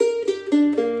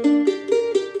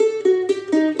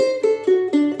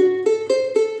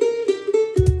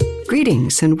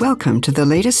Greetings and welcome to the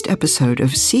latest episode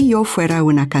of Si Yo Fuera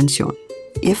Una Canción,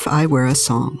 If I Were a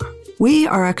Song. We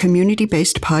are a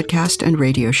community-based podcast and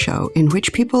radio show in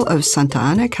which people of Santa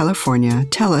Ana, California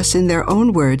tell us in their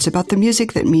own words about the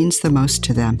music that means the most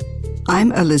to them.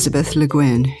 I'm Elizabeth Le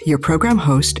Guin, your program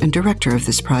host and director of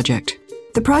this project.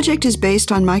 The project is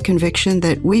based on my conviction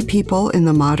that we people in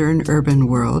the modern urban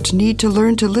world need to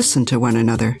learn to listen to one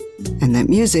another, and that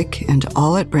music and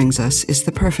all it brings us is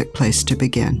the perfect place to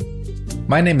begin.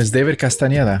 My name is David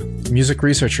Castañeda, music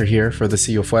researcher here for the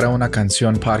Si Yo Fuera Una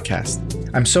Canción podcast.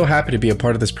 I'm so happy to be a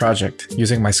part of this project,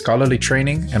 using my scholarly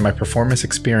training and my performance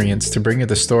experience to bring you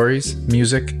the stories,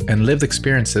 music, and lived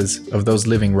experiences of those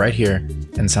living right here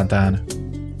in Santa Ana.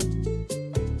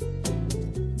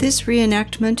 This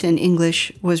reenactment in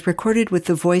English was recorded with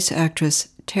the voice actress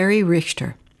Terry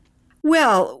Richter.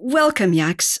 Well, welcome,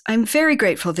 Yax. I'm very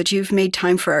grateful that you've made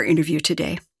time for our interview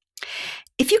today.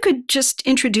 If you could just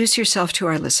introduce yourself to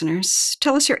our listeners,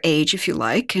 tell us your age if you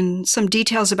like, and some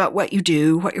details about what you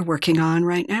do, what you're working on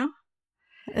right now.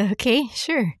 Okay,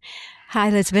 sure. Hi,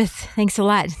 Elizabeth. Thanks a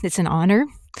lot. It's an honor.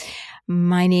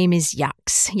 My name is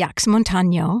Yax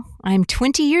Montaño. I'm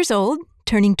 20 years old,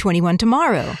 turning 21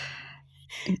 tomorrow.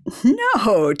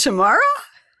 No, tomorrow?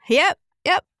 Yep,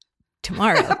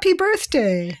 tomorrow. Happy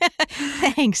birthday.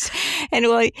 Thanks. And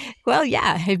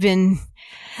yeah,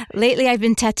 lately I've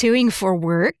been tattooing for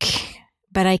work,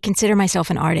 but I consider myself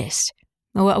an artist.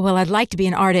 Well, I'd like to be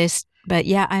an artist, but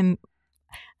yeah, I'm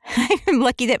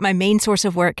lucky that my main source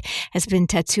of work has been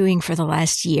tattooing for the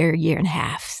last year and a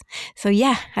half. So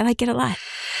yeah, I like it a lot.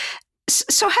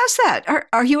 So how's that?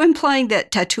 Are you implying that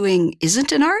tattooing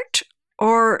isn't an art?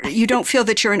 Or you don't feel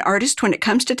that you're an artist when it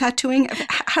comes to tattooing?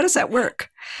 How does that work?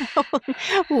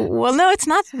 Well, no, it's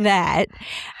not that.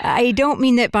 I don't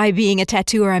mean that by being a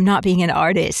tattooer, I'm not being an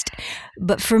artist.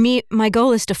 But for me, my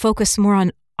goal is to focus more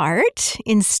on art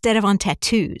instead of on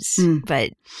tattoos.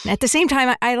 But at the same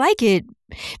time, I like it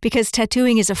because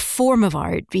tattooing is a form of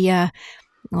art via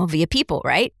people,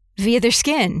 right? Via their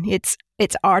skin. It's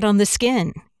art on the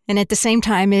skin. And at the same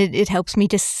time, it helps me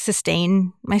to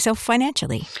sustain myself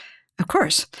financially. Of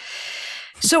course.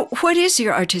 So what is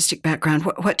your artistic background?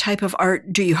 What type of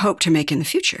art do you hope to make in the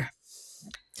future?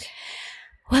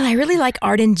 Well, I really like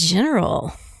art in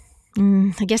general.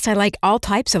 I guess I like all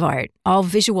types of art, all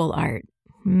visual art,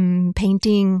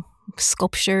 painting,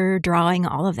 sculpture, drawing,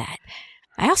 all of that.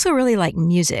 I also really like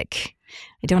music.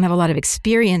 I don't have a lot of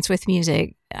experience with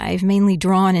music. I've mainly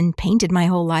drawn and painted my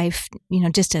whole life,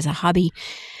 just as a hobby.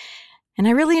 And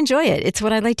I really enjoy it. It's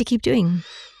what I'd like to keep doing.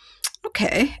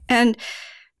 Okay. And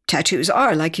tattoos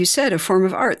are, like you said, a form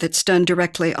of art that's done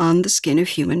directly on the skin of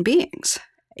human beings.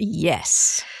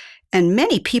 Yes. And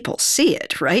many people see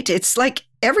it, right? It's like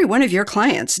every one of your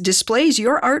clients displays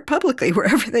your art publicly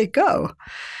wherever they go.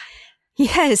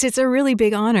 Yes, it's a really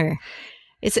big honor.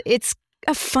 It's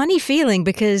a funny feeling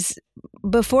because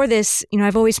before this,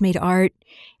 I've always made art,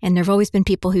 and there have always been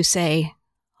people who say,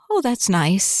 "Oh, that's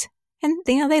nice." And,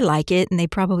 they like it, and they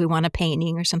probably want a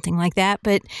painting or something like that,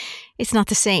 but it's not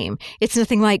the same. It's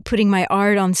nothing like putting my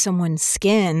art on someone's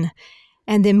skin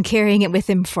and them carrying it with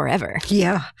them forever.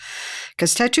 Yeah,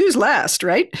 because tattoos last,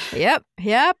 right?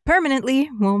 Yep, permanently,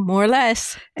 well, more or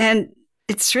less. And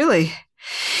it's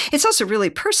also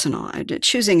really personal.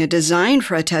 Choosing a design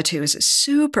for a tattoo is a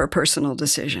super personal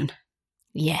decision.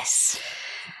 Yes.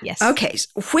 Okay,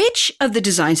 so which of the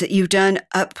designs that you've done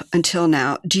up until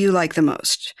now do you like the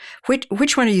most?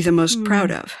 Which one are you the most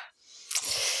proud of?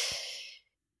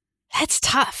 That's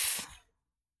tough.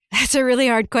 That's a really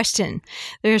hard question.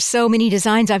 There's so many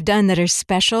designs I've done that are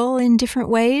special in different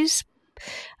ways.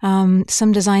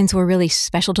 Some designs were really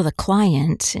special to the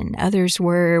client, and others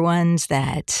were ones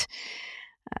that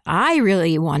I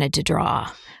really wanted to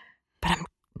draw. But I'm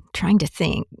trying to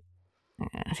think.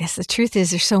 I guess the truth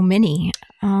is there's so many.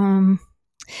 I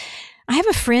have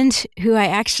a friend who I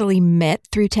actually met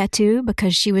through tattoo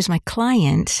because she was my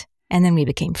client, and then we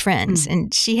became friends.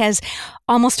 And she has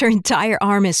almost her entire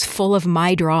arm is full of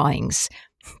my drawings,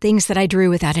 things that I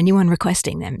drew without anyone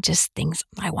requesting them, just things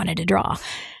I wanted to draw.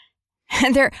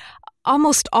 And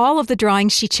almost all of the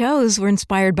drawings she chose were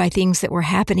inspired by things that were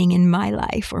happening in my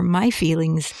life or my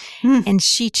feelings. And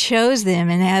she chose them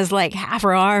and has like half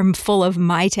her arm full of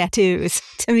my tattoos.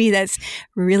 To me, that's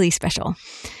really special.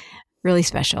 Really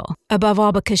special. Above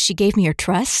all, because she gave me her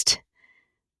trust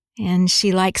and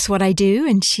she likes what I do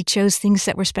and she chose things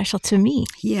that were special to me.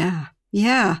 Yeah.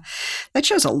 That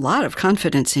shows a lot of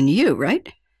confidence in you,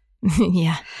 right?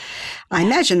 Yeah. I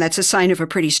imagine that's a sign of a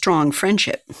pretty strong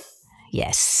friendship.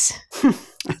 Yes.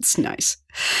 That's nice.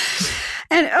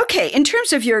 And okay, in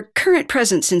terms of your current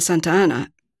presence in Santa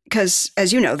Ana, because,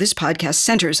 as you know, this podcast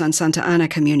centers on Santa Ana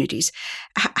communities.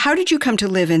 How did you come to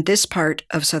live in this part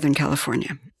of Southern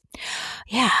California?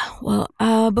 Yeah, well,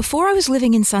 before I was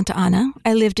living in Santa Ana,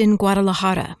 I lived in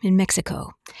Guadalajara in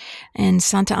Mexico. And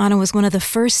Santa Ana was one of the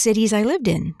first cities I lived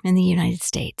in the United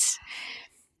States.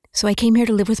 So I came here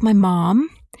to live with my mom,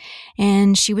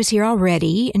 and she was here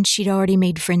already, and she'd already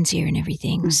made friends here and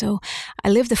everything. So I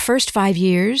lived the first 5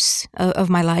 years of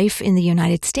my life in the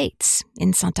United States,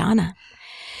 in Santa Ana.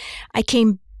 I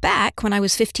came back when I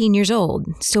was 15 years old,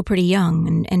 still pretty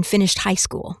young, and finished high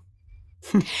school.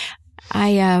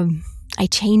 I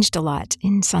changed a lot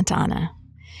in Santa Ana.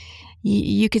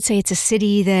 You could say it's a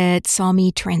city that saw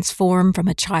me transform from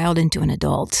a child into an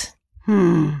adult.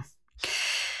 From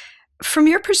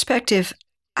your perspective,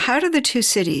 how do the two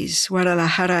cities,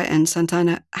 Guadalajara and Santa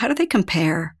Ana, how do they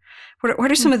compare? What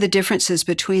are some of the differences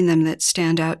between them that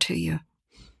stand out to you?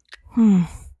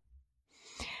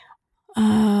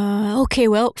 Okay,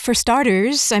 well, for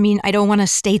starters, I mean, I don't want to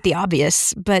state the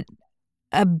obvious, but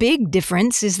a big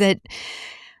difference is that,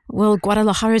 well,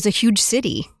 Guadalajara is a huge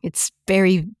city. It's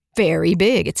very, very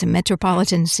big. It's a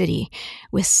metropolitan city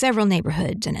with several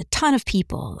neighborhoods and a ton of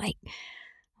people,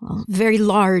 very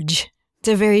large. It's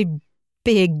a very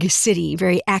big city,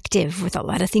 very active with a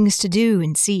lot of things to do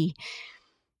and see.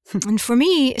 And for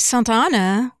me, Santa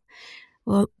Ana,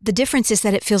 well, the difference is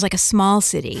that it feels like a small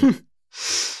city.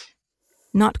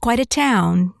 Not quite a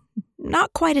town,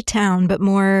 but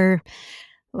more,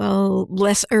 well,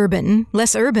 less urban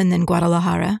than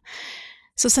Guadalajara.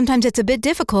 So sometimes it's a bit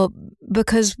difficult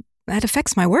because that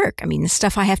affects my work. I mean, the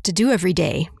stuff I have to do every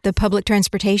day, the public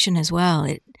transportation as well.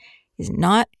 It is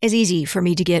not as easy for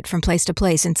me to get from place to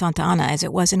place in Santa Ana as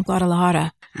it was in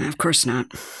Guadalajara. Of course not.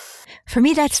 For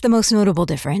me, that's the most notable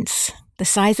difference, the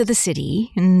size of the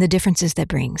city and the differences that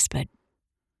brings. But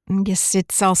I guess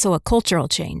it's also a cultural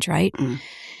change, right?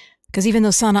 Because even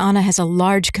though Santa Ana has a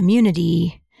large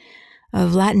community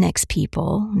of Latinx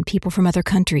people and people from other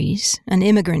countries, an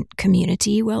immigrant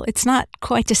community, well, it's not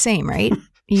quite the same, right?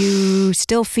 You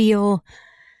still feel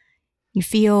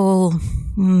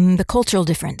the cultural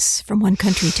difference from one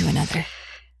country to another.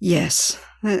 Yes.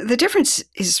 The difference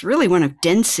is really one of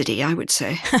density, I would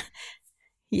say.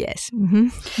 Yes.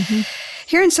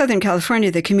 Here in Southern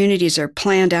California, the communities are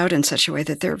planned out in such a way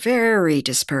that they're very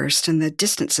dispersed and the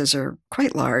distances are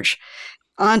quite large.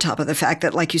 On top of the fact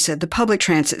that, like you said, the public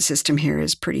transit system here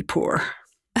is pretty poor.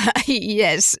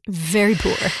 Yes, very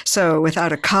poor. So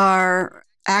without a car,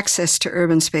 access to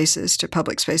urban spaces, to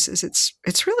public spaces,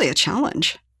 it's really a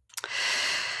challenge.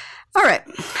 All right,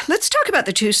 let's talk about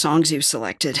the two songs you've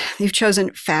selected. You've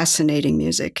chosen fascinating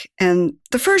music. And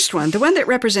the first one, the one that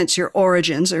represents your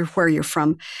origins or where you're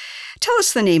from, tell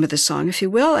us the name of the song, if you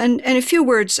will, and a few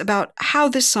words about how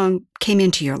this song came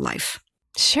into your life.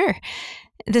 Sure.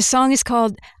 The song is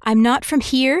called I'm Not From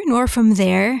Here Nor From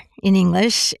There in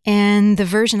English, and the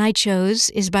version I chose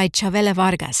is by Chavela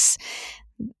Vargas.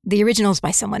 The original is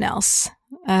by someone else,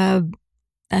 a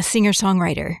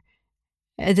singer-songwriter.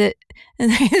 The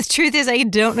truth is, I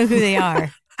don't know who they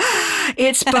are.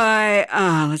 It's by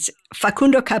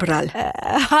Facundo Cabral.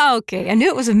 Okay, I knew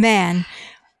it was a man,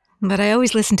 but I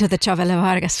always listen to the Chavela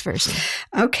Vargas version.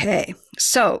 Okay,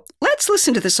 so let's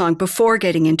listen to the song before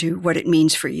getting into what it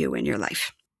means for you in your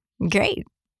life. Great.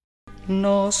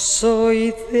 No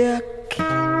soy de aquí,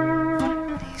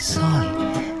 ni soy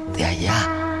de allá.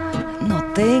 No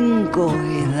tengo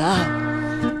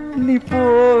edad, ni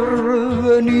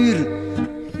porvenir.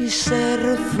 Y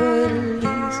ser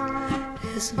feliz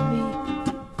es mi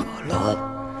color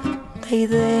de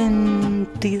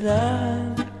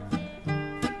identidad.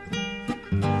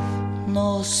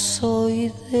 No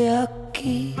soy de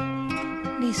aquí,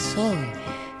 ni soy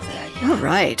de allá. All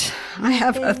right, I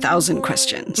have 1,000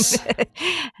 questions.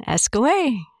 Ask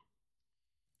away.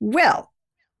 Well,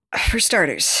 for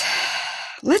starters,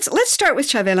 let's start with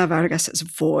Chavela Vargas's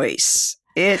voice.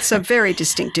 It's a very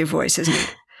distinctive voice, isn't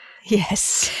it?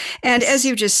 Yes. And as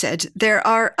you just said, there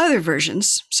are other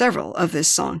versions, several, of this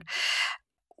song.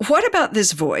 What about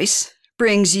this voice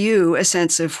brings you a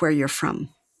sense of where you're from?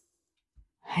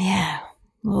 Yeah.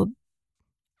 Well,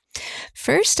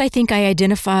 first, I think I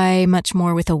identify much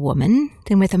more with a woman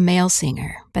than with a male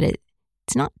singer. But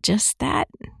it's not just that.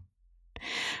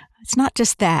 It's not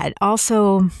just that.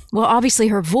 Also, well, obviously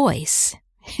her voice.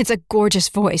 It's a gorgeous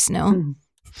voice, no?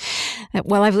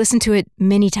 Well, I've listened to it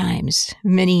many times,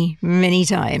 many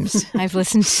times. I've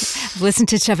listened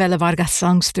to Chavela Vargas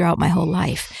songs throughout my whole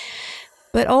life.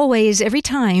 But always, every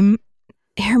time,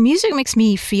 her music makes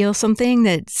me feel something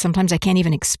that sometimes I can't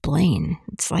even explain.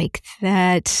 It's like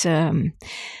that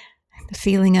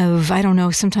feeling of, I don't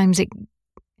know, sometimes it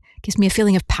gives me a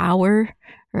feeling of power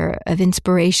or of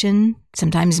inspiration,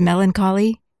 sometimes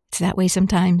melancholy. It's that way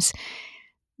sometimes.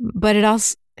 But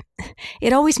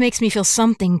it always makes me feel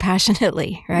something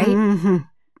passionately, right? Mm-hmm.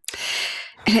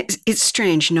 And it's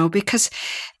strange, because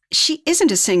she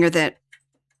isn't a singer that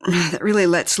really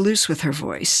lets loose with her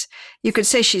voice. You could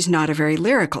say she's not a very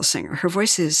lyrical singer. Her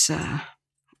voice is,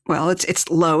 it's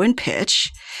low in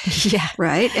pitch. Yeah.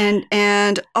 Right?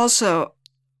 And also,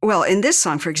 in this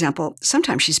song, for example,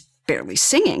 sometimes she's barely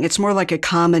singing. It's more like a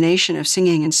combination of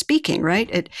singing and speaking, right?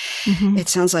 It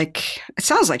sounds like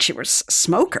she was a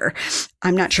smoker.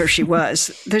 I'm not sure she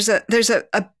was. There's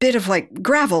a bit of like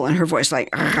gravel in her voice, like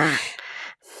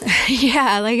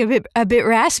yeah, like a bit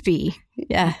raspy.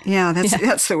 Yeah. Yeah,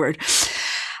 that's the word.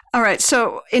 All right.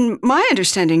 So in my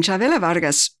understanding, Chavela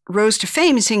Vargas rose to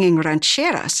fame singing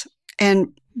rancheras.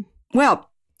 And,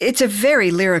 it's a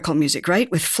very lyrical music, right?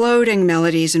 With floating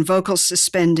melodies and vocals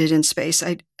suspended in space.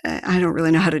 I don't really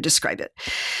know how to describe it.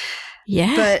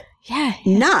 Yeah. But yeah.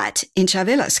 Not in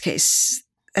Chavela's case.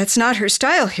 That's not her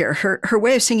style here. Her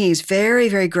way of singing is very,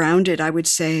 very grounded, I would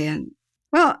say. And,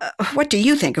 what do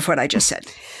you think of what I just said?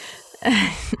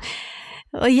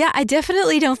 Well, yeah, I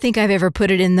definitely don't think I've ever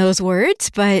put it in those words,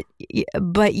 but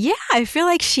yeah, I feel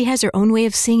like she has her own way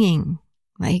of singing.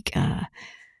 Like,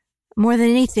 more than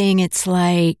anything, it's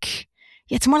like,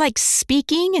 it's more like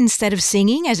speaking instead of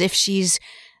singing, as if she's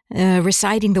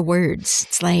reciting the words.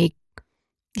 It's like,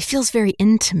 it feels very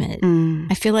intimate.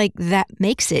 I feel like that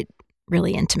makes it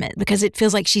really intimate because it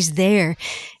feels like she's there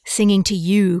singing to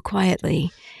you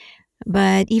quietly.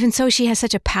 But even so, she has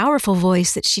such a powerful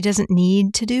voice that she doesn't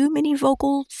need to do many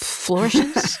vocal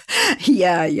flourishes.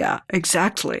 Yeah,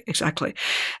 exactly.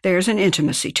 There's an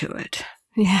intimacy to it.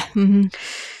 Yeah. Mm-hmm.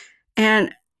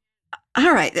 And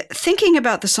all right, thinking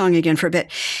about the song again for a bit,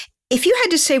 if you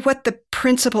had to say what the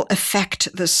principal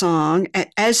effect the song,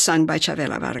 as sung by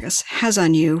Chavela Vargas, has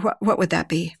on you, what would that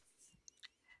be?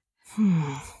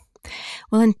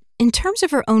 Well, in terms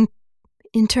of her own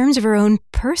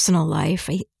personal life,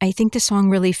 I think the song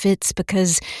really fits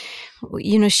because,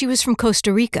 she was from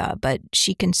Costa Rica, but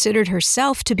she considered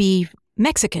herself to be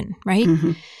Mexican, right?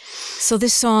 Mm-hmm. So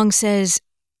this song says,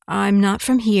 I'm not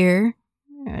from here,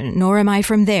 nor am I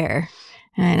from there.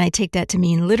 And I take that to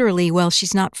mean literally,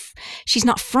 she's not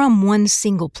from one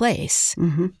single place.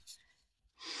 Mm-hmm.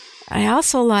 I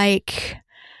also like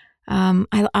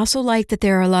that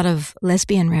there are a lot of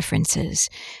lesbian references.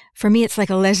 For me, it's like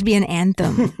a lesbian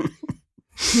anthem.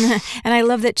 And I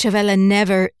love that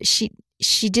Chavela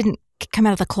she didn't come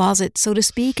out of the closet, so to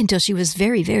speak, until she was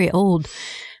very, very old.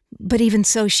 But even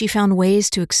so, she found ways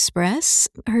to express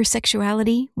her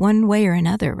sexuality one way or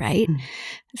another, right? Mm.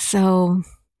 So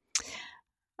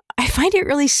I find it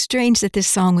really strange that this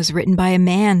song was written by a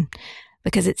man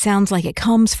because it sounds like it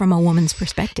comes from a woman's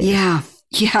perspective. Yeah,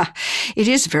 it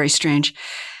is very strange.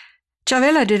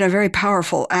 Chavela did a very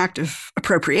powerful act of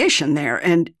appropriation there.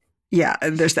 And yeah,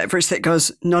 there's that verse that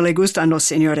goes, no le gustan los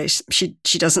señores.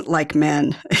 She doesn't like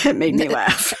men. It made me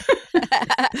laugh.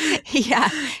 Yeah.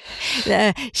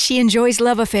 She enjoys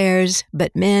love affairs,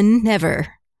 but men never.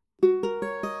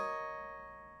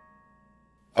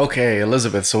 Okay,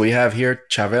 Elizabeth. So we have here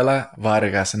Chavela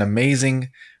Vargas, an amazing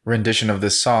rendition of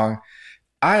this song.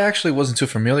 I actually wasn't too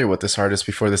familiar with this artist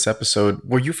before this episode.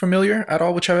 Were you familiar at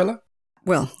all with Chavela?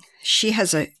 Well, she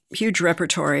has a huge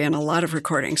repertory and a lot of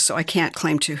recordings, so I can't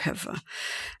claim to have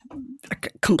a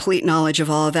complete knowledge of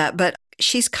all of that. But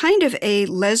she's kind of a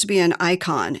lesbian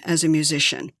icon as a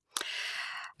musician.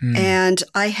 Mm. And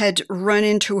I had run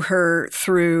into her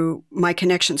through my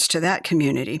connections to that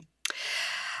community.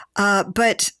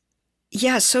 But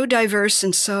yeah, so diverse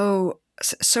and so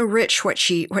rich what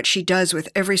she does with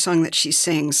every song that she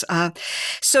sings.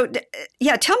 So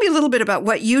tell me a little bit about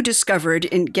what you discovered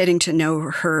in getting to know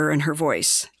her and her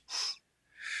voice.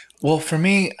 Well, for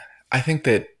me, I think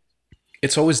that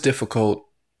it's always difficult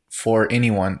for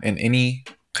anyone in any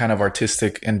kind of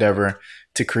artistic endeavor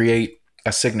to create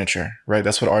a signature, right?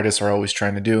 That's what artists are always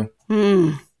trying to do.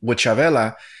 Mm. With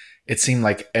Chavela, it seemed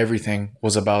like everything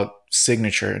was about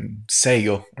signature and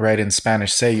sello, right? In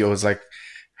Spanish, sello is like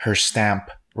her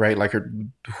stamp, right? Like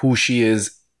who she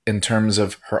is in terms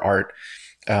of her art,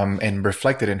 and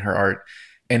reflected in her art.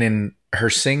 And in her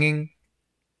singing,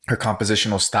 her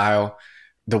compositional style,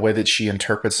 the way that she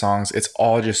interprets songs, it's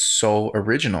all just so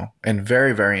original and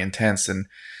very, very intense. And,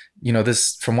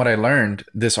 this, from what I learned,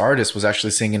 this artist was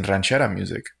actually singing ranchera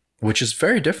music, which is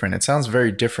very different. It sounds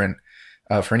very different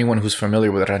for anyone who's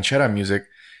familiar with ranchera music.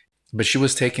 But she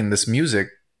was taking this music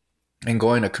and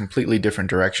going a completely different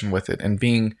direction with it and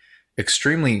being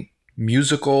extremely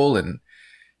musical and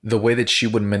the way that she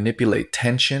would manipulate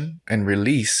tension and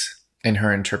release in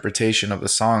her interpretation of the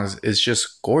songs is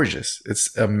just gorgeous.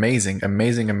 It's amazing,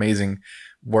 amazing, amazing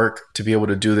work to be able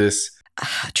to do this.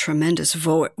 A tremendous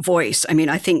voice. I mean,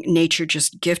 I think nature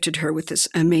just gifted her with this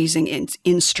amazing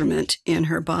instrument in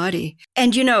her body.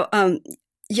 And,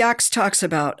 Yax talks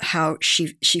about how she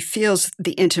feels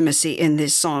the intimacy in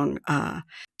this song,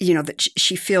 that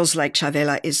she feels like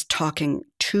Chavela is talking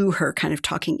to her, kind of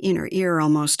talking in her ear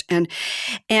almost. And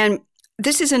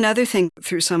this is another thing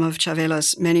through some of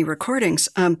Chavela's many recordings.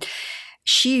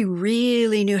 She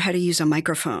really knew how to use a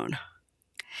microphone.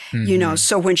 Mm-hmm.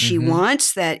 So when she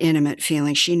wants that intimate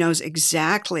feeling, she knows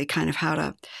exactly kind of how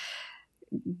to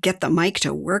get the mic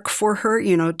to work for her,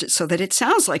 so that it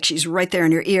sounds like she's right there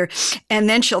in your ear. And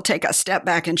then she'll take a step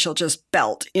back and she'll just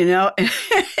belt, and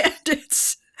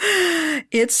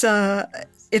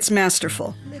it's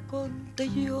masterful.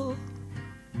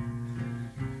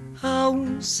 A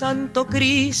un santo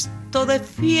Cristo de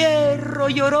fierro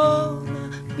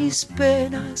llorona, mis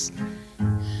penas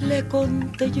le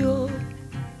conté yo.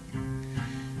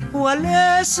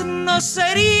 ¿Cuáles no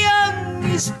serían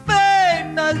mis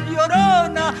penas,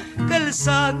 llorona, que el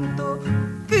santo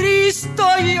Cristo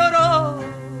lloró?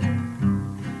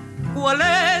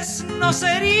 ¿Cuáles no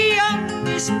serían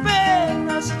mis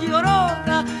penas,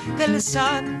 llorona, que el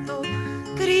santo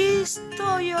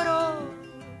Cristo lloró?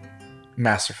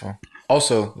 Masterful.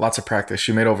 Also, lots of practice.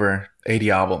 She made over 80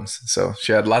 albums, so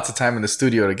she had lots of time in the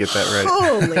studio to get that right.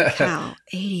 Holy cow.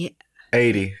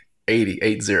 80.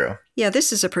 Yeah,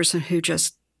 this is a person who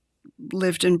just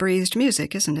lived and breathed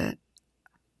music, isn't it?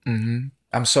 Mm-hmm.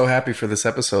 I'm so happy for this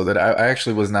episode that I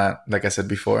actually was not, like I said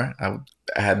before, I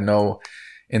had no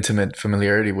intimate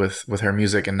familiarity with her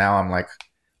music, and now I'm like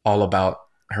all about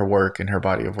her work and her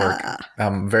body of work.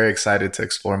 I'm very excited to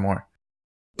explore more.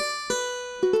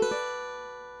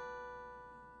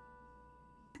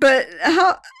 But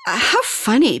how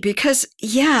funny, because,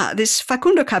 this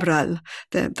Facundo Cabral,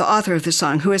 the author of the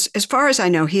song, who is, as far as I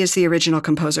know, he is the original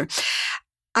composer.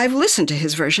 I've listened to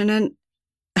his version, and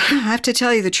I have to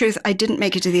tell you the truth, I didn't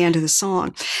make it to the end of the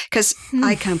song, because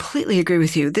I completely agree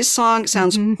with you. This song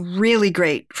sounds really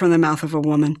great from the mouth of a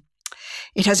woman.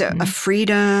 It has a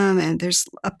freedom, and there's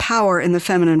a power in the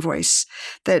feminine voice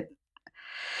that,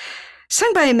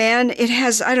 sung by a man, it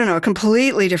has, a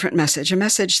completely different message, a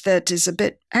message that is a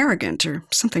bit arrogant or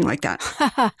something like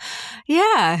that.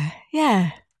 Yeah.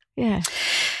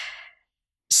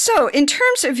 So, in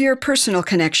terms of your personal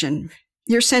connection,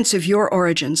 your sense of your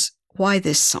origins, why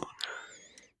this song?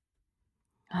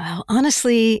 Well,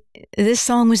 honestly, this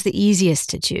song was the easiest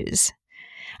to choose.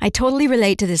 I totally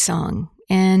relate to this song,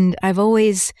 and I've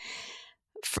always,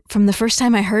 from the first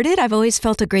time I heard it, I've always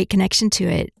felt a great connection to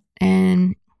it.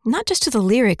 And not just to the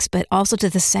lyrics, but also to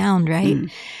the sound, right?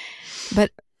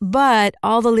 But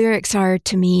all the lyrics are,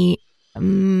 to me,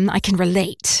 I can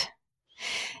relate.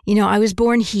 I was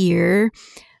born here,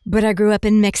 but I grew up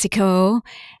in Mexico,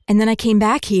 and then I came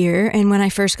back here, and when I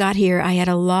first got here, I had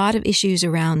a lot of issues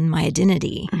around my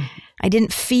identity. I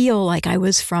didn't feel like I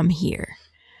was from here.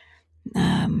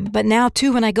 But now,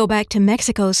 too, when I go back to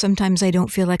Mexico, sometimes I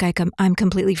don't feel like I'm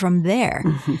completely from there.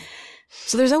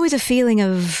 So there's always a feeling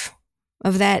of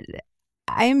that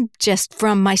I'm just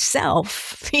from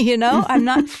myself, I'm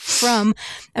not from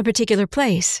a particular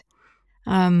place.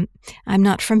 I'm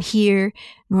not from here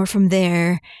nor from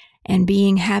there, and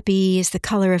being happy is the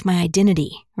color of my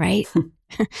identity, right?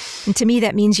 And to me,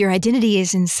 that means your identity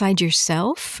is inside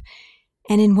yourself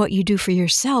and in what you do for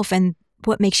yourself, and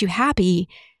what makes you happy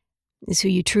is who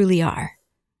you truly are.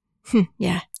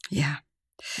 Yeah.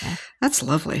 That's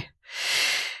lovely.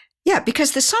 Yeah,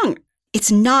 because the song,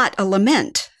 it's not a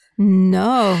lament.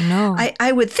 No.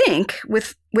 I would think,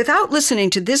 without listening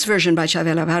to this version by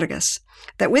Chavela Vargas,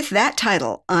 that with that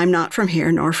title, I'm not from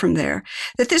here nor from there,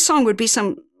 that this song would be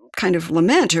some kind of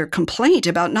lament or complaint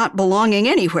about not belonging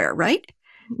anywhere, right?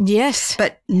 Yes.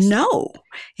 But no,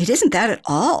 it isn't that at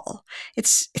all.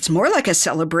 It's more like a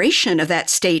celebration of that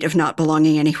state of not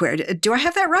belonging anywhere. Do I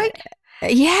have that right?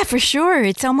 Yeah, for sure.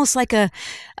 It's almost like a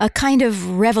kind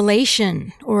of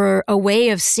revelation or a way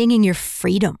of singing your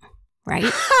freedom,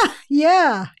 right?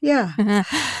 Yeah.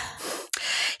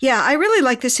 Yeah, I really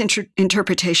like this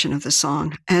interpretation of the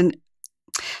song. And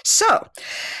so,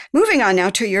 moving on now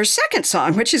to your second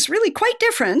song, which is really quite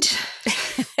different.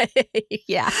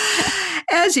 Yeah.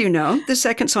 As you know, the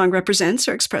second song represents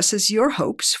or expresses your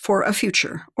hopes for a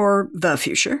future, or the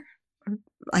future.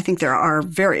 I think there are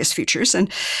various futures.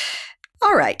 And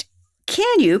all right,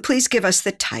 can you please give us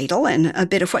the title and a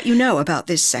bit of what you know about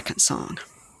this second song?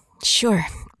 Sure.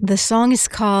 The song is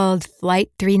called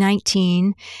Flight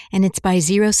 319, and it's by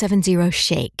 070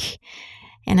 Shake.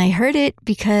 And I heard it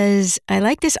because I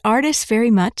like this artist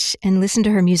very much and listen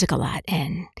to her music a lot.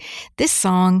 And this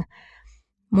song,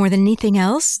 more than anything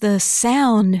else, the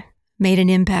sound made an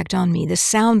impact on me, the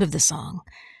sound of the song.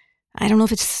 I don't know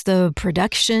if it's the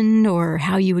production or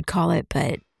how you would call it,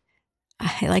 but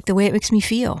I like the way it makes me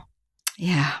feel.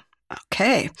 Yeah.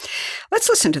 Okay. Let's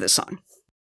listen to this song.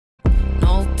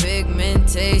 No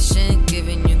pigmentation,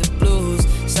 giving you the blues.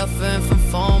 Suffering from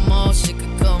FOMO, she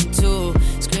could come too.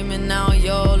 Screaming out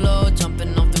YOLO,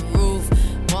 jumping off the roof.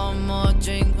 One more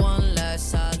drink, one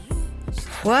less, I lose.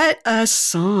 What a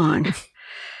song.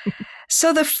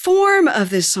 So the form of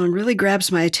this song really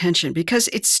grabs my attention because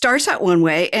it starts out one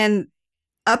way and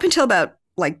up until about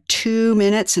 2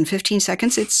 minutes and 15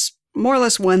 seconds, it's more or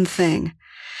less one thing.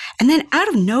 And then out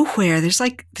of nowhere, there's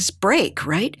this break,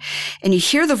 right? And you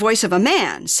hear the voice of a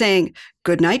man saying,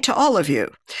 "Good night to all of you."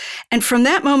 And from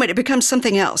that moment, it becomes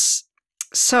something else.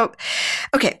 So,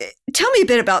 okay, tell me a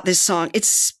bit about this song.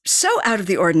 It's so out of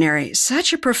the ordinary.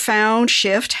 Such a profound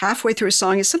shift halfway through a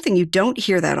song is something you don't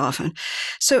hear that often.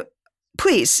 So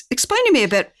please explain to me a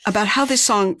bit about how this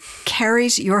song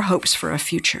carries your hopes for a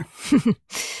future.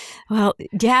 Well,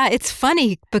 yeah, it's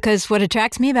funny because what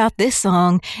attracts me about this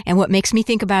song and what makes me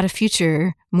think about a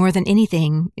future more than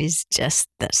anything is just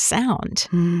the sound.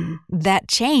 That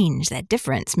change, that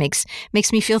difference makes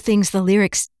me feel things the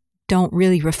lyrics don't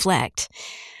really reflect.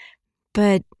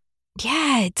 But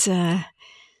yeah,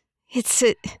 it's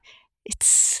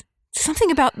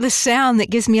something about the sound that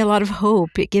gives me a lot of hope.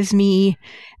 Makes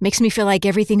me feel like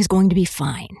everything's going to be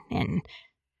fine. And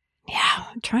yeah,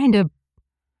 I'm trying to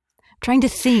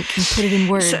think and put it in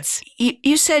words. So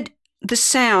you said the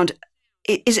sound.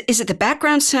 Is it the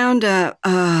background sound at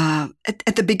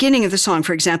the beginning of the song,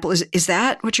 for example? Is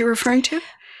that what you're referring to?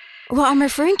 Well, I'm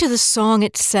referring to the song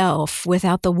itself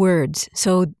without the words.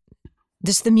 So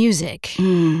this is the music.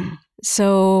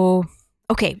 So,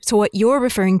 okay. So what you're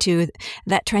referring to,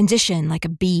 that transition, like a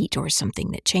beat or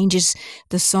something that changes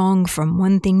the song from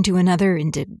one thing to another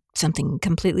into something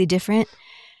completely different.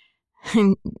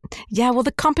 Yeah, well,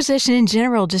 the composition in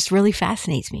general just really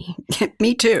fascinates me.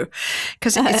 Me too,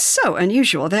 because it's so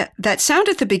unusual. That sound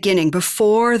at the beginning,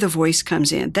 before the voice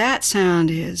comes in, that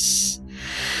sound is...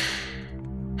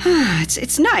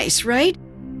 it's nice, right?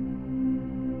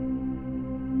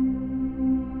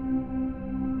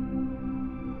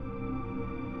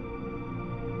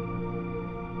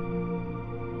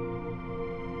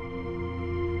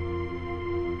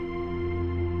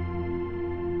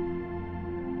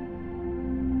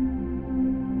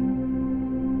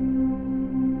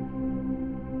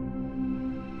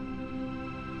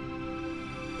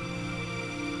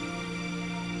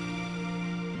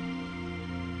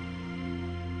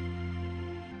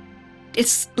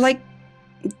 It's like,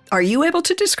 are you able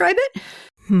to describe it?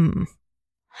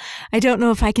 I don't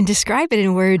know if I can describe it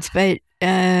in words, but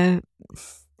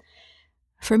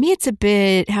for me, it's a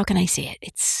bit, how can I say it?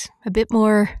 It's a bit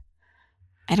more,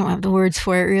 I don't have the words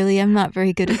for it really. I'm not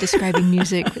very good at describing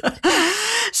music.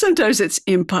 Sometimes it's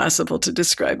impossible to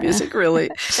describe music, really.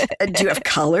 Do you have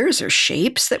colors or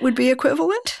shapes that would be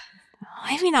equivalent?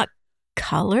 Maybe not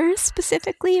colors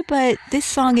specifically, but this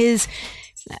song is,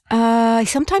 I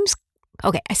sometimes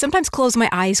close my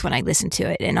eyes when I listen to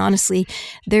it. And honestly,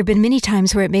 there have been many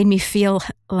times where it made me feel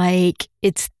like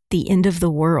it's the end of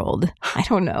the world. I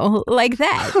don't know, like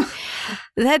that.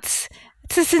 That's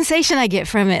the sensation I get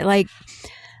from it. Like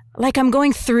I'm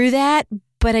going through that,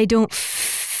 but I don't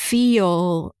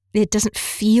feel, it doesn't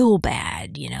feel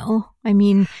bad, you know? I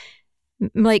mean,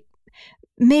 like,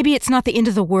 maybe it's not the end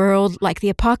of the world like the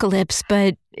apocalypse,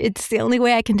 but it's the only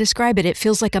way I can describe it. It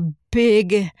feels like a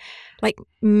big, like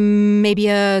maybe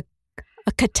a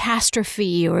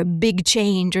catastrophe or a big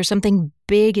change or something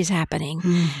big is happening.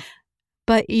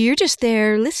 But you're just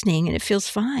there listening and it feels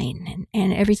fine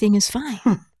and everything is fine.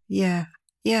 Yeah.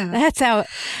 Yeah. That's how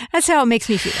it makes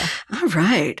me feel. All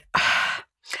right.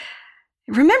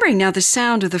 Remembering now the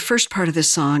sound of the first part of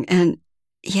this song, and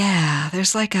yeah,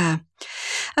 there's like a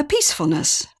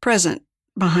peacefulness present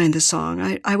behind the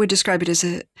song. I would describe it as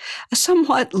a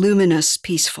somewhat luminous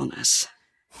peacefulness.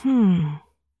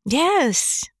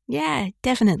 Yes. Yeah,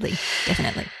 definitely.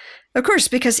 Definitely. Of course,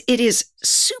 because it is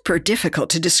super difficult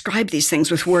to describe these things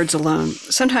with words alone.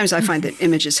 Sometimes I find that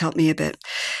images help me a bit.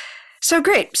 So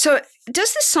great. So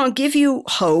does this song give you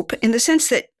hope in the sense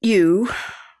that you,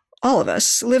 all of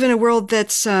us, live in a world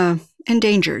that's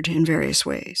endangered in various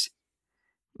ways?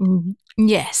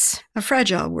 Yes. A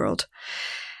fragile world.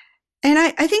 And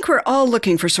I think we're all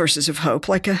looking for sources of hope,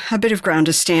 like a bit of ground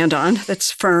to stand on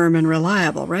that's firm and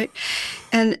reliable, right?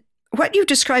 And what you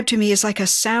described to me is like a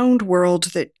sound world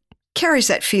that carries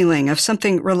that feeling of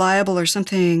something reliable or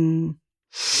something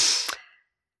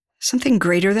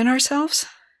greater than ourselves.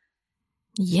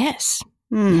 Yes.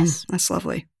 Yes. That's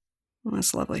lovely.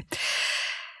 That's lovely.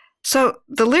 So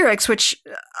the lyrics, which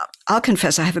I'll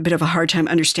confess I have a bit of a hard time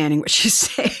understanding what she's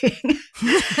saying,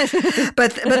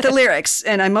 but the lyrics,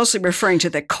 and I'm mostly referring to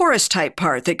the chorus type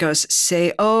part that goes,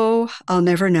 say, oh, I'll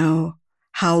never know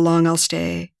how long I'll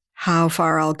stay, how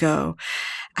far I'll go.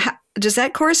 Does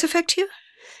that chorus affect you?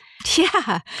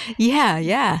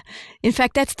 Yeah. In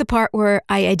fact, that's the part where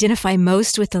I identify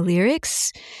most with the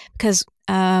lyrics because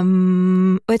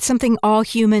it's something all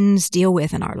humans deal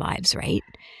with in our lives, right?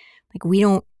 Like we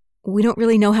don't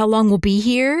really know how long we'll be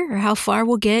here or how far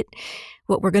we'll get,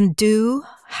 what we're going to do,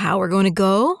 how we're going to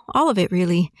go, all of it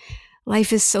really.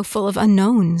 Life is so full of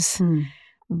unknowns.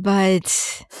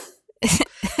 But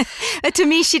to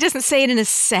me, she doesn't say it in a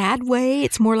sad way.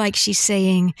 It's more like she's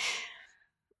saying,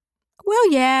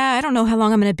 well, yeah, I don't know how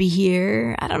long I'm going to be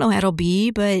here. I don't know how it'll be,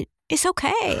 but it's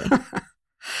okay.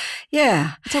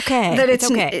 Yeah. It's okay. That it's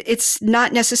okay. It's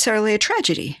not necessarily a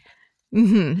tragedy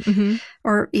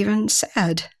or even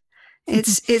sad.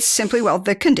 It's simply,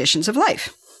 the conditions of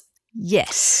life.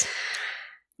 Yes.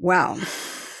 Wow.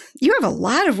 You have a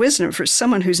lot of wisdom for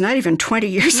someone who's not even 20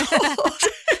 years old.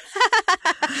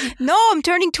 No, I'm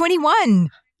turning 21.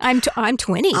 I'm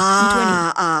 20.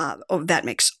 Oh, that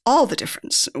makes all the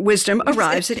difference. Wisdom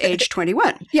arrives at age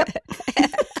 21. Yep.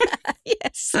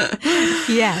 Yes.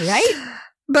 Yeah, right?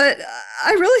 But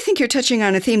I really think you're touching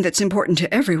on a theme that's important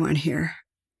to everyone here.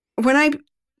 When I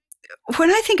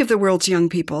think of the world's young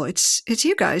people, it's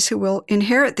you guys who will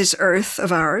inherit this earth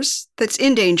of ours that's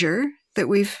in danger, that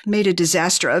we've made a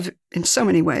disaster of in so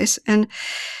many ways. And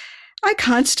I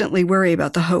constantly worry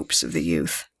about the hopes of the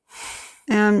youth.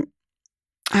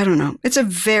 I don't know. It's a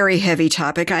very heavy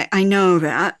topic. I know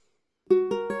that.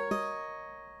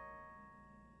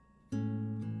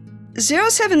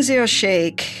 070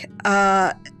 Shake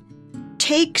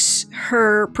takes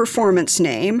her performance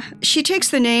name. She takes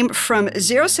the name from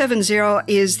 070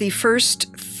 is the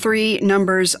first three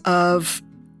numbers of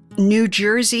New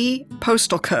Jersey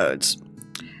postal codes.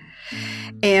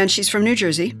 And she's from New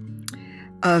Jersey,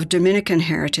 of Dominican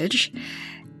heritage.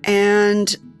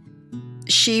 And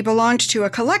she belonged to a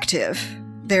collective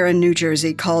there in New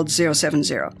Jersey called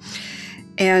 070.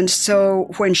 And so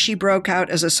when she broke out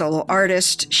as a solo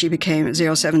artist, she became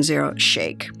 070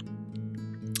 Shake.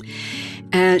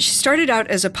 And she started out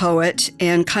as a poet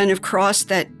and kind of crossed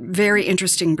that very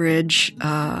interesting bridge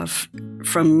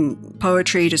from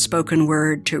poetry to spoken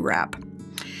word to rap.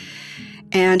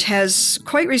 And has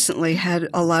quite recently had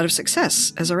a lot of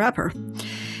success as a rapper.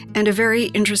 And a very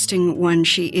interesting one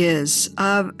she is.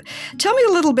 Tell me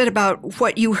a little bit about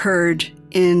what you heard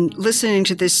in listening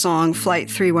to this song,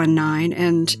 Flight 319,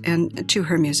 and to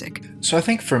her music. So I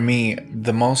think for me,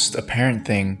 the most apparent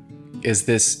thing is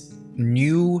this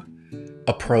new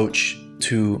approach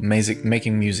to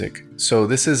making music. So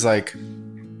this is like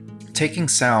taking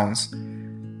sounds,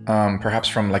 perhaps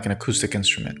from like an acoustic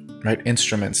instrument, right?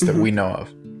 Instruments that we know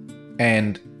of,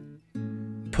 and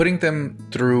putting them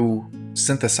through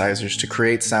synthesizers to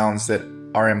create sounds that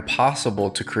are impossible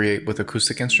to create with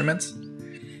acoustic instruments,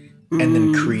 and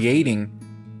then creating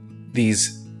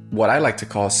these, what I like to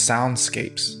call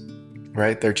soundscapes,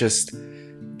 right? They're just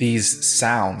these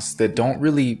sounds that don't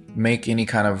really make any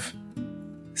kind of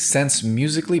sense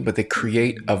musically, but they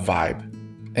create a vibe.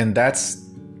 And that's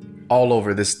all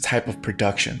over this type of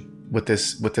production with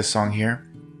this song here.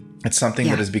 It's something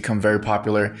that has become very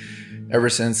popular ever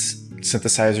since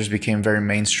synthesizers became very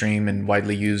mainstream and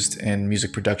widely used in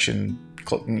music production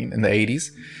in the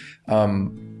 80s.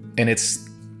 And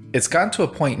it's gotten to a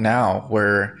point now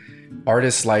where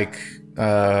artists like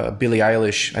Billie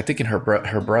Eilish, I think in her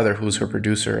brother, who's her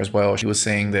producer as well, she was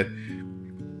saying that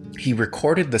he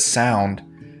recorded the sound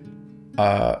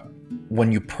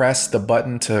when you press the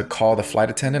button to call the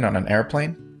flight attendant on an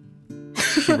airplane.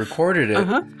 He recorded it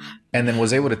and then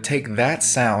was able to take that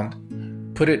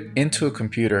sound, put it into a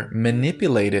computer,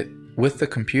 manipulate it with the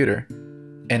computer,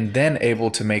 and then able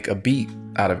to make a beat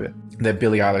out of it that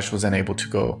Billie Eilish was then able to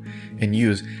go and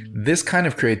use. This kind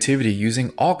of creativity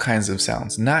using all kinds of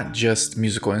sounds, not just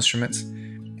musical instruments,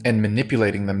 and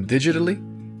manipulating them digitally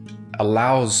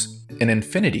allows an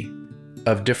infinity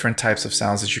of different types of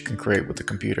sounds that you can create with the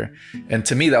computer. And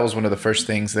to me, that was one of the first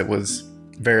things that was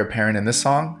very apparent in this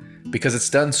song, because it's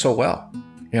done so well,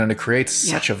 and it creates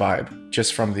such a vibe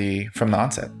just from the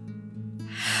onset.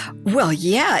 Well,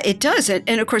 yeah, it does. And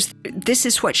of course, this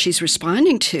is what she's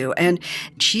responding to. And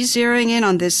she's zeroing in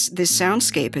on this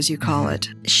soundscape, as you call it.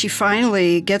 She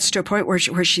finally gets to a point where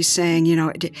she's saying,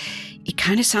 it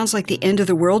kind of sounds like the end of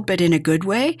the world, but in a good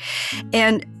way.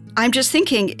 And I'm just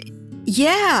thinking,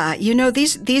 yeah,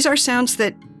 these are sounds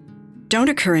that don't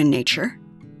occur in nature.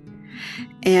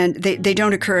 And they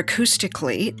don't occur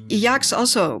acoustically. Jaaks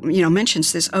also,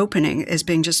 mentions this opening as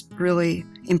being just really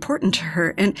important to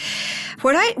her. And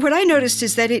what I noticed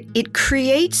is that it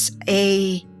creates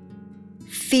a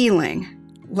feeling,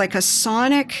 like a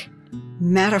sonic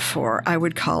metaphor, I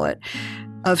would call it,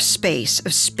 of space,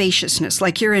 of spaciousness,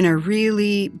 like you're in a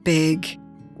really big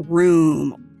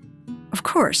room. Of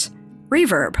course,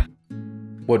 reverb.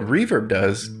 What reverb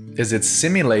does is it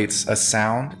simulates a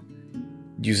sound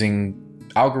using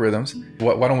algorithms.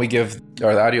 Why don't we give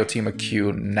the audio team a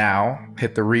cue now,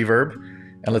 hit the reverb,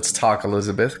 and let's talk,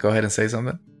 Elizabeth. Go ahead and say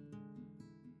something.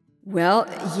 Well,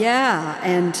 yeah,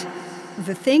 and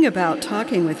the thing about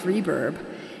talking with reverb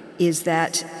is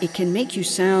that it can make you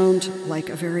sound like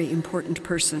a very important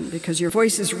person because your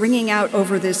voice is ringing out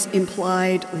over this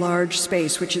implied large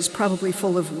space, which is probably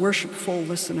full of worshipful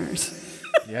listeners.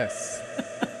 Yes.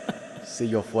 Si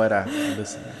yo fuera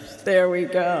listeners. There we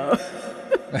go.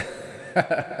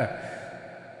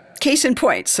 Case in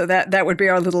point. So that would be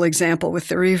our little example with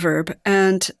the reverb.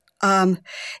 And and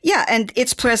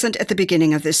it's present at the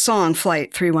beginning of this song,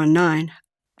 Flight 319.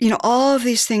 All of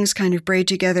these things kind of braid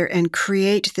together and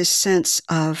create this sense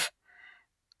of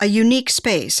a unique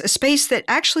space, a space that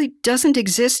actually doesn't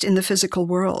exist in the physical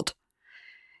world.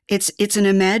 It's an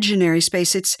imaginary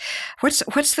space. It's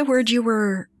what's the word you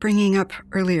were bringing up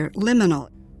earlier? Liminal.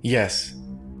 Yes.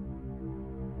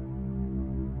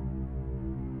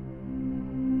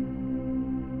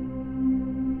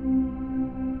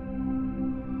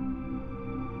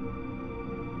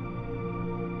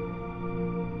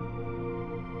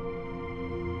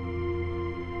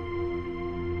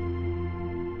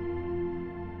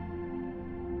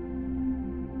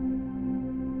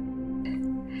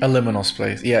 A liminal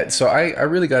space. Yeah. So I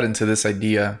really got into this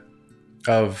idea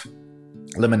of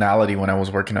liminality when I was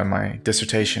working on my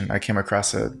dissertation. I came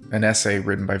across an essay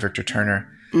written by Victor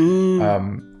Turner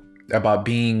about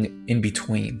being in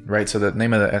between, right? So the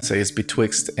name of the essay is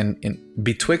Betwixt and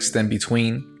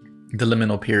Between the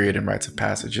Liminal Period and Rites of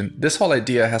Passage. And this whole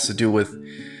idea has to do with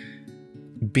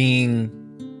being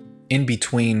in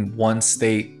between one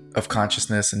state of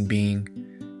consciousness and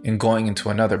going into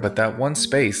another. But that one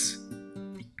space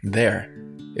there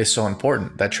is so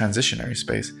important, that transitionary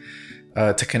space.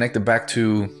 To connect it back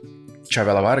to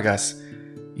Chavela Vargas,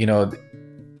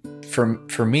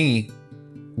 for me,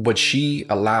 what she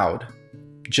allowed,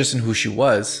 just in who she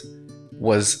was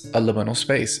a liminal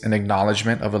space, an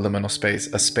acknowledgement of a liminal space,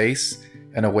 a space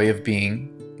and a way of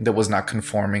being that was not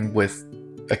conforming with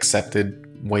accepted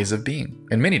ways of being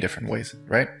in many different ways,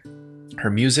 right?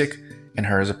 Her music and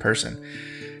her as a person.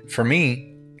 For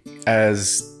me,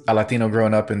 as a Latino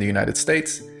growing up in the United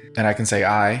States, and I can say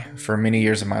for many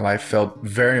years of my life, felt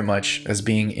very much as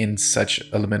being in such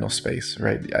a liminal space,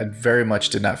 right? I very much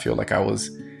did not feel like I was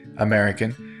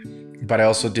American, but I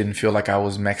also didn't feel like I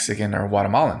was Mexican or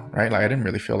Guatemalan, right? Like I didn't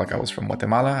really feel like I was from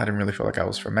Guatemala. I didn't really feel like I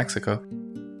was from Mexico.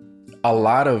 A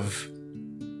lot of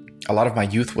my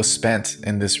youth was spent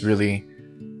in this really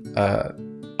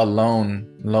alone,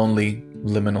 lonely,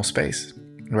 liminal space,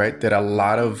 right? That a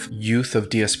lot of youth of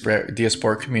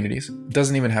diasporic communities,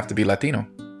 doesn't even have to be Latino,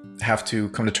 have to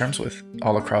come to terms with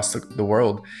all across the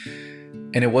world.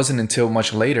 And it wasn't until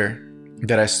much later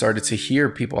that I started to hear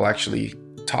people actually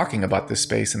talking about this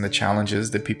space and the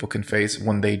challenges that people can face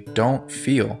when they don't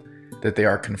feel that they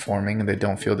are conforming and they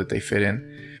don't feel that they fit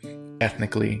in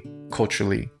ethnically,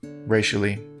 culturally,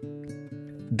 racially.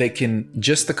 They can,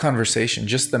 just the conversation,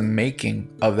 just the making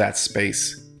of that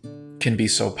space can be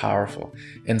so powerful.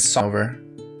 And song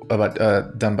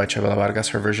done by Chavela Vargas,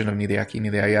 her version of Ni de Aquí Ni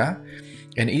de Allá,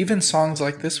 and even songs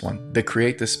like this one that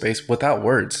create this space without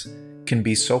words can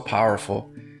be so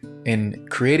powerful in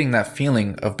creating that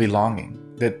feeling of belonging.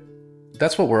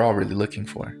 That's what we're all really looking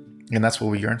for, and that's what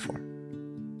we yearn for.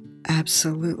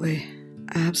 Absolutely.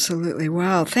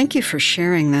 Wow, thank you for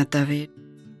sharing that, David.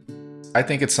 I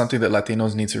think it's something that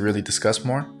Latinos need to really discuss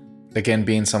more. Again,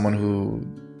 being someone who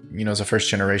is a first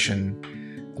generation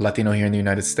Latino here in the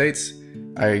United States,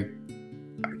 I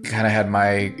kind of had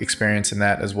my experience in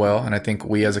that as well. And I think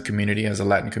we as a community, as a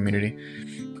Latin community,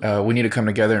 we need to come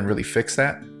together and really fix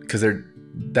that, because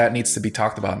that needs to be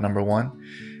talked about, number one.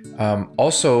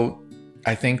 Also,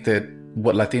 I think that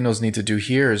what Latinos need to do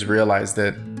here is realize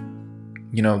that,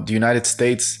 the United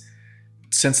States,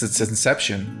 since its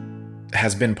inception,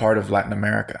 has been part of Latin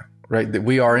America, right? That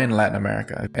we are in Latin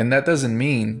America. And that doesn't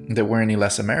mean that we're any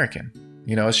less American.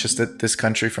 You know, it's just that this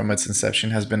country from its inception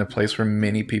has been a place where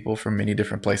many people from many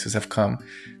different places have come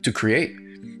to create,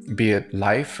 be it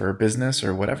life or business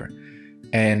or whatever.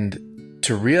 And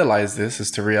to realize this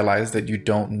is to realize that you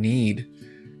don't need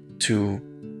to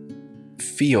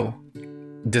feel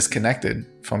disconnected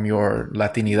from your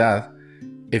Latinidad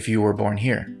if you were born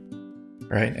here,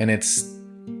 right? And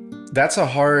that's a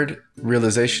hard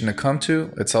realization to come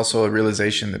to. It's also a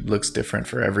realization that looks different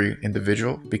for every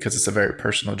individual because it's a very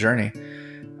personal journey.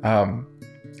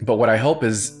 But what I hope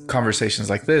is conversations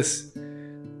like this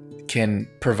can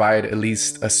provide at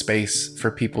least a space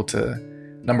for people to,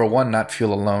 number one, not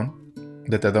feel alone,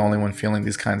 that they're the only one feeling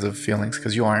these kinds of feelings,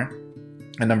 because you aren't.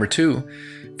 And number two,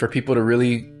 for people to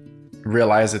really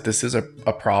realize that this is a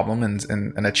problem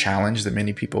and a challenge that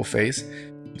many people face.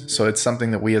 So it's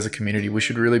something that we as a community, we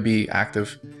should really be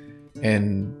active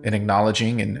in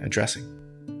acknowledging and addressing.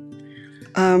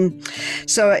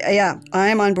 So yeah,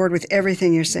 I'm on board with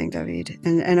everything you're saying, David.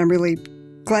 And I'm really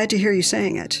glad to hear you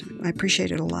saying it. I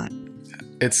appreciate it a lot.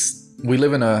 We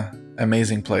live in an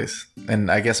amazing place.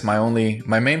 And I guess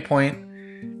my main point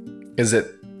is that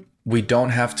we don't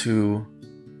have to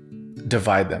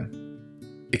divide them.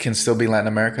 It can still be Latin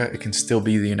America. It can still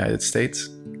be the United States.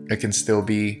 It can still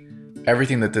be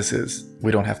everything that this is.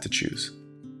 We don't have to choose.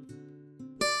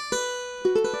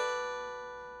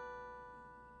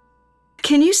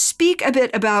 Can you speak a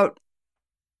bit about,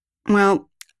 well,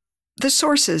 the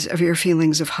sources of your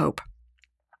feelings of hope?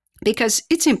 Because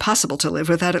it's impossible to live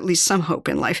without at least some hope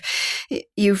in life.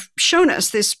 You've shown us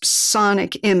this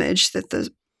sonic image that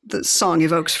the song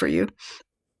evokes for you.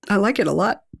 I like it a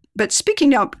lot. But speaking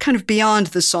now kind of beyond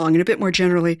the song and a bit more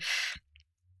generally,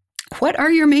 what are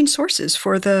your main sources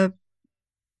for the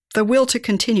will to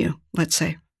continue, let's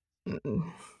say?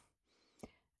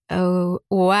 Oh,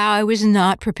 wow. I was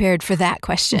not prepared for that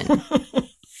question.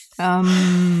 Well,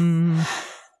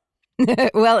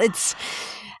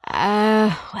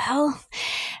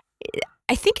 I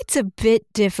think it's a bit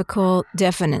difficult,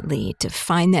 definitely, to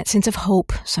find that sense of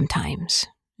hope sometimes,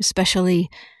 especially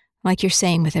like you're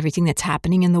saying, with everything that's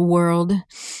happening in the world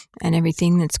and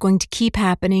everything that's going to keep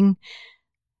happening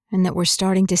and that we're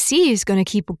starting to see is going to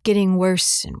keep getting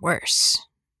worse and worse.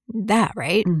 That,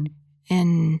 right?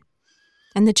 Mm.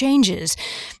 And the changes,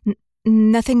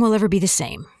 nothing will ever be the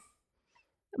same.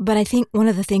 But I think one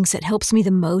of the things that helps me the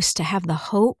most to have the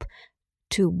hope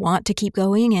to want to keep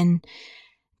going and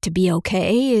to be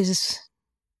okay is,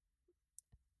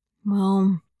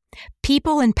 well,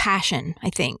 people and passion, I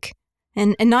think.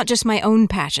 And not just my own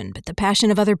passion, but the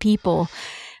passion of other people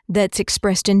that's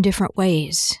expressed in different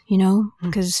ways, you know?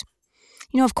 Because,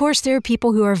 you know, of course, there are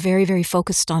people who are very, very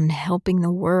focused on helping the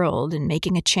world and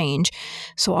making a change,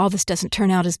 so all this doesn't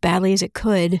turn out as badly as it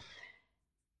could.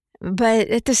 But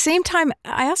at the same time,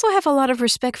 I also have a lot of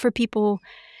respect for people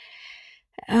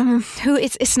who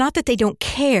it's not that they don't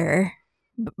care,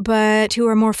 but who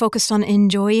are more focused on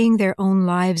enjoying their own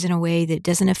lives in a way that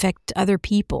doesn't affect other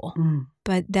people.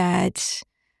 But that,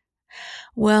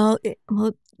 well,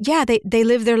 yeah, they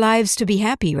live their lives to be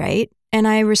happy, right? And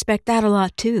I respect that a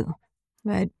lot too.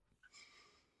 But,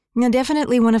 you know,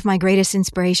 definitely one of my greatest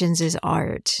inspirations is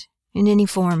art in any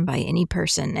form by any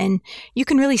person. And you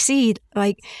can really see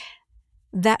like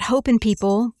that hope in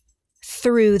people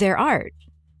through their art.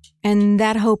 And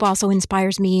that hope also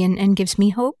inspires me and gives me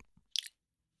hope.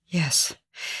 Yes.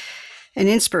 And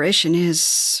inspiration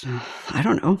is, I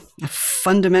don't know, a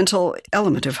fundamental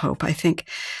element of hope, I think.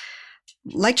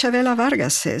 Like Chavela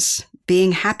Vargas says,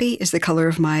 being happy is the color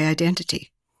of my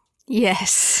identity.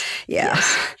 Yes. Yeah.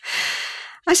 Yes.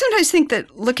 I sometimes think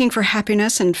that looking for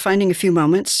happiness and finding a few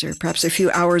moments or perhaps a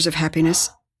few hours of happiness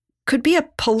could be a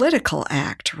political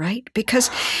act, right?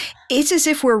 Because it's as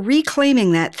if we're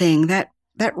reclaiming that thing, that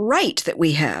right that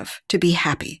we have to be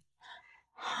happy.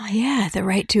 Yeah, the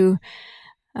right to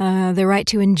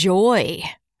enjoy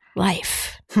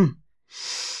life.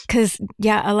 Because,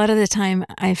 yeah, a lot of the time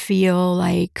I feel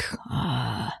like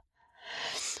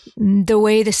the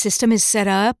way the system is set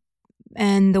up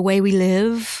and the way we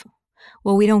live,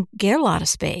 well, we don't get a lot of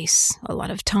space, a lot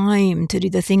of time to do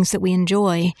the things that we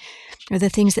enjoy or the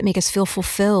things that make us feel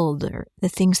fulfilled or the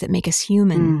things that make us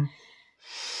human.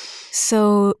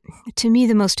 So to me,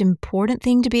 the most important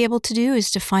thing to be able to do is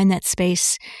to find that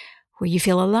space where you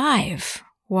feel alive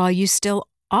while you still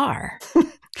are.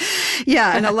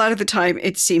 Yeah, and a lot of the time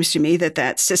it seems to me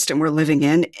that system we're living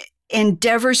in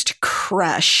endeavors to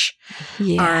crush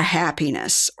our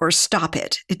happiness or stop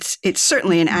it. It's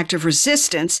certainly an act of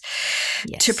resistance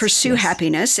to pursue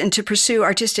happiness and to pursue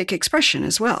artistic expression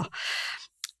as well.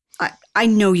 I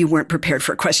know you weren't prepared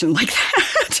for a question like that.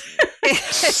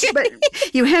 But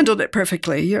you handled it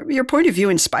perfectly. Your point of view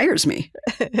inspires me.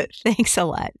 Thanks a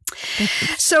lot.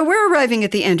 So we're arriving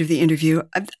at the end of the interview.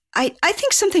 I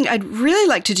think something I'd really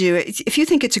like to do, if you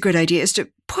think it's a good idea, is to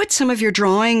put some of your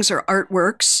drawings or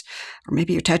artworks, or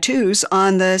maybe your tattoos,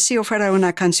 on the Si Yo Fuera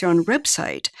Una Canción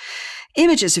website.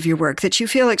 Images of your work that you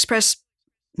feel express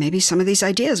maybe some of these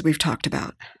ideas we've talked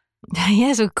about.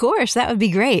 Yes, of course. That would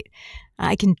be great.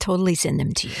 I can totally send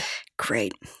them to you.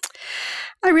 Great.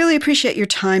 I really appreciate your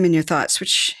time and your thoughts,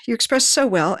 which you expressed so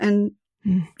well. And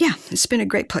yeah, it's been a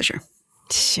great pleasure.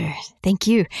 Sure. Thank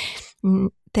you.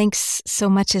 Thanks so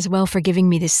much as well for giving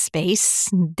me this space,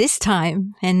 this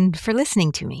time, and for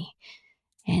listening to me.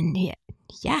 And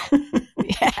yeah.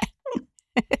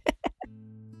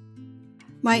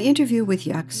 My interview with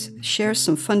Jacques shares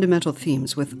some fundamental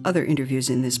themes with other interviews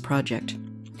in this project.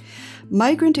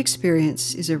 Migrant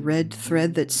experience is a red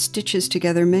thread that stitches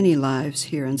together many lives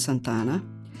here in Santa Ana.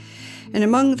 And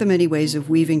among the many ways of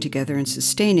weaving together and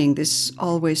sustaining this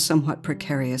always somewhat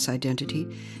precarious identity,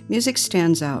 music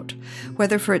stands out,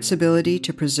 whether for its ability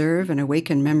to preserve and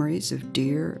awaken memories of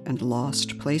dear and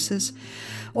lost places,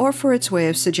 or for its way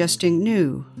of suggesting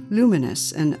new,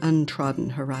 luminous, and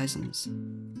untrodden horizons.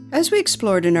 As we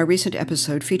explored in our recent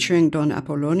episode featuring Don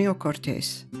Apolonio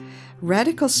Cortés,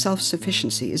 radical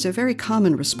self-sufficiency is a very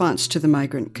common response to the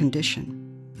migrant condition.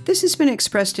 This has been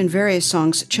expressed in various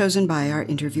songs chosen by our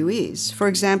interviewees. For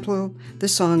example, the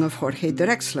song of Jorge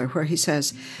Drexler, where he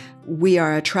says, "We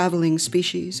are a traveling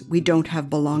species, we don't have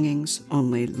belongings,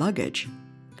 only luggage,"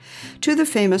 to the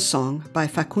famous song by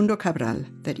Facundo Cabral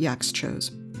that Jacques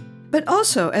chose. But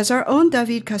also, as our own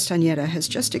David Castañeda has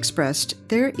just expressed,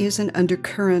 there is an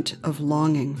undercurrent of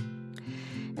longing.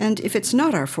 And if it's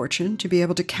not our fortune to be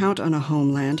able to count on a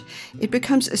homeland, it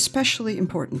becomes especially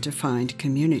important to find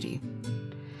community.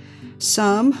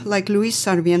 Some, like Luis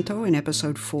Sarmiento in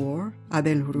episode 4,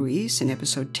 Abel Ruiz in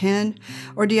episode 10,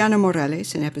 or Diana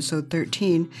Morales in episode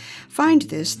 13, find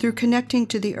this through connecting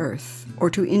to the earth or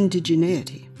to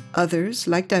indigeneity. Others,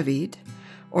 like David,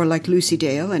 or like Lucy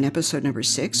Dale in episode number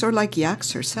 6, or like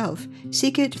Jacques herself,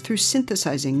 seek it through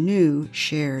synthesizing new,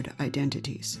 shared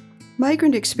identities.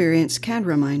 Migrant experience can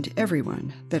remind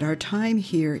everyone that our time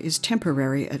here is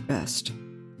temporary at best.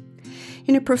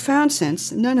 In a profound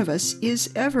sense, none of us is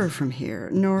ever from here,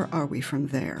 nor are we from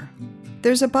there.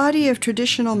 There's a body of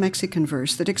traditional Mexican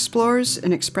verse that explores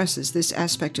and expresses this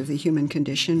aspect of the human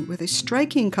condition with a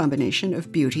striking combination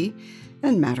of beauty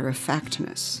and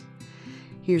matter-of-factness.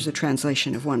 Here's a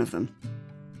translation of one of them.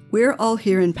 "We're all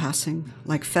here in passing,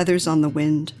 like feathers on the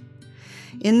wind.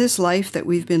 In this life that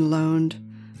we've been loaned,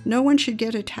 no one should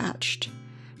get attached,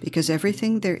 because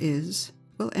everything there is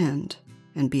will end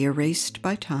and be erased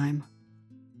by time."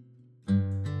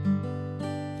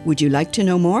 Would you like to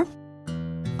know more?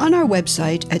 On our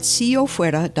website at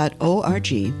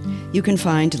siyofuera.org, you can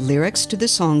find lyrics to the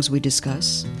songs we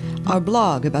discuss, our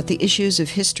blog about the issues of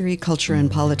history, culture,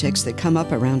 and politics that come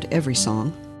up around every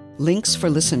song, links for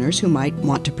listeners who might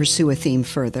want to pursue a theme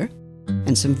further,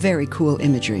 and some very cool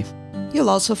imagery.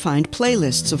 You'll also find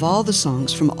playlists of all the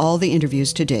songs from all the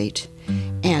interviews to date,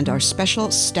 and our special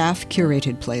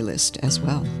staff-curated playlist as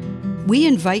well. We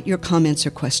invite your comments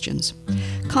or questions.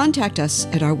 Contact us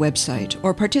at our website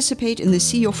or participate in the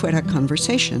Si Yo Fuera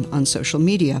conversation on social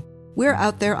media. We're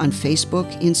out there on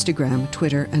Facebook, Instagram,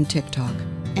 Twitter, and TikTok.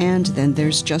 And then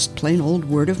there's just plain old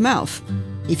word of mouth.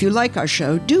 If you like our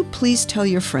show, do please tell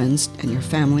your friends and your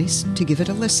families to give it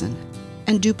a listen.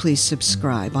 And do please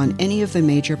subscribe on any of the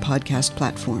major podcast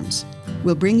platforms.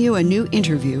 We'll bring you a new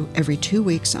interview every 2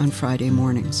 weeks on Friday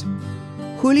mornings.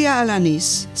 Julia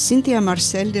Alanis, Cynthia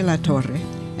Marcel de la Torre,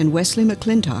 and Wesley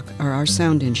McClintock are our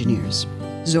sound engineers.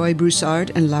 Zoe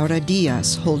Broussard and Laura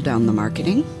Diaz hold down the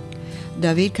marketing.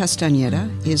 David Castañeda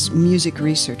is music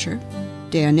researcher.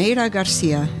 Deaneira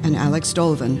Garcia and Alex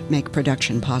Dolvin make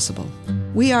production possible.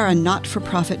 We are a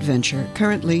not-for-profit venture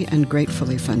currently and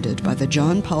gratefully funded by the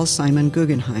John Paul Simon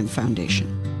Guggenheim Foundation.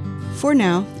 For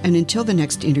now, and until the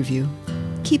next interview,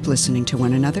 keep listening to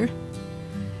one another.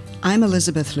 I'm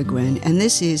Elizabeth Le Guin, and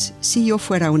this is Si Yo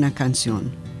Fuera Una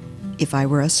Canción, If I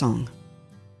Were a Song.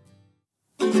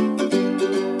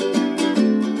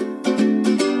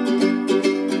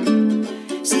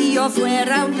 Si yo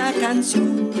fuera una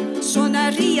canción,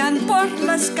 sonarían por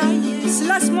las calles,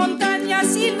 las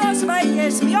montañas y los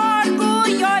valles, mi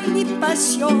orgullo y mi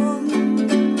pasión.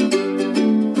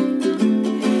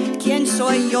 ¿Quién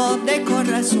soy yo de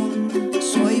corazón?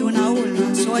 Soy una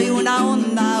ola, soy una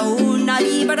onda, una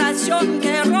vibración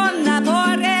que ronda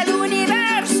por el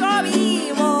universo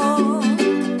vivo.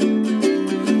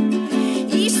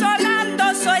 Y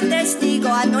sonando soy de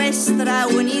nuestra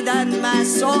unidad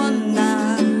más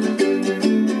honda.